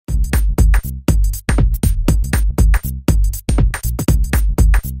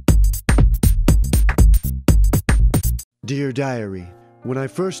Dear Diary, when I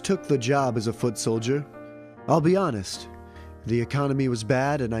first took the job as a foot soldier, I'll be honest, the economy was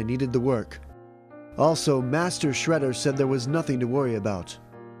bad and I needed the work. Also, Master Shredder said there was nothing to worry about.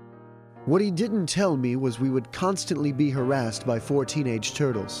 What he didn't tell me was we would constantly be harassed by 4 teenage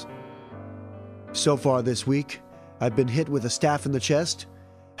turtles. So far this week, I've been hit with a staff in the chest,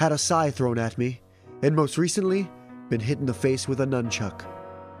 had a sai thrown at me, and most recently, been hit in the face with a nunchuck.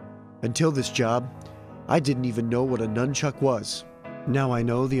 Until this job, I didn't even know what a nunchuck was. Now I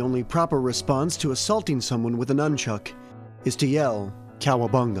know the only proper response to assaulting someone with a nunchuck is to yell,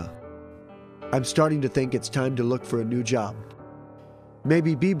 "Cowabunga." I'm starting to think it's time to look for a new job.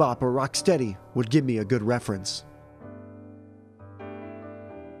 Maybe Bebop or Rocksteady would give me a good reference.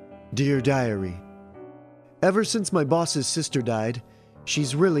 Dear Diary, ever since my boss's sister died,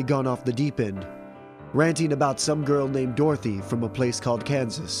 she's really gone off the deep end, ranting about some girl named Dorothy from a place called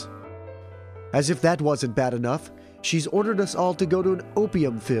Kansas. As if that wasn't bad enough, she's ordered us all to go to an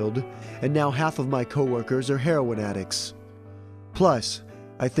opium field, and now half of my coworkers are heroin addicts. Plus,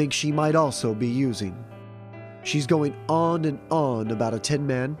 I think she might also be using. She's going on and on about a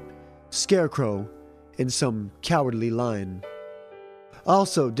 10-man, scarecrow, and some cowardly lion.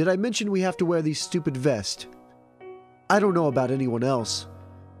 Also, did I mention we have to wear these stupid vests? I don't know about anyone else,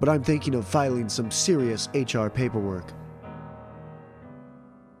 but I'm thinking of filing some serious HR paperwork.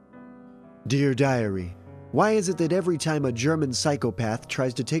 Dear Diary, why is it that every time a German psychopath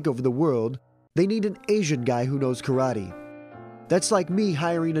tries to take over the world, they need an Asian guy who knows karate? That's like me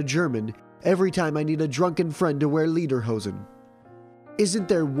hiring a German every time I need a drunken friend to wear lederhosen. Isn't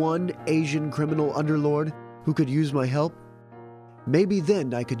there one Asian criminal underlord who could use my help? Maybe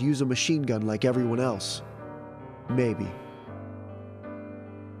then I could use a machine gun like everyone else. Maybe.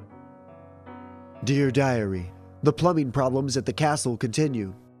 Dear Diary, the plumbing problems at the castle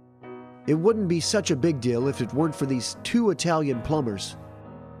continue. It wouldn't be such a big deal if it weren't for these 2 Italian plumbers.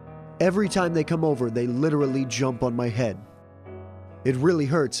 Every time they come over, they literally jump on my head. It really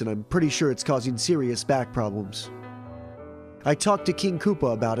hurts, and I'm pretty sure it's causing serious back problems. I talked to King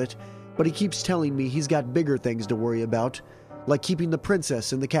Koopa about it, but he keeps telling me he's got bigger things to worry about, like keeping the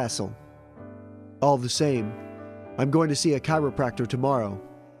princess in the castle. All the same, I'm going to see a chiropractor tomorrow,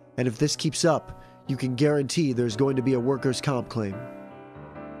 and if this keeps up, you can guarantee there's going to be a workers' comp claim.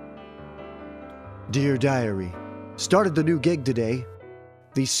 Dear Diary, started the new gig today.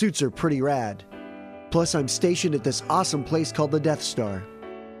 These suits are pretty rad. Plus, I'm stationed at this awesome place called the Death Star.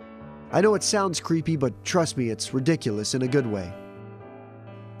 I know it sounds creepy, but trust me, it's ridiculous in a good way.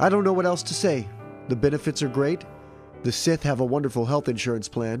 I don't know what else to say. The benefits are great. The Sith have a wonderful health insurance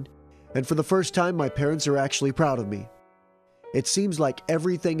plan. And for the first time, my parents are actually proud of me. It seems like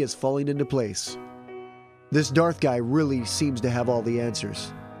everything is falling into place. This Darth guy really seems to have all the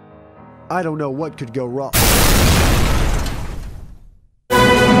answers. I don't know what could go wrong.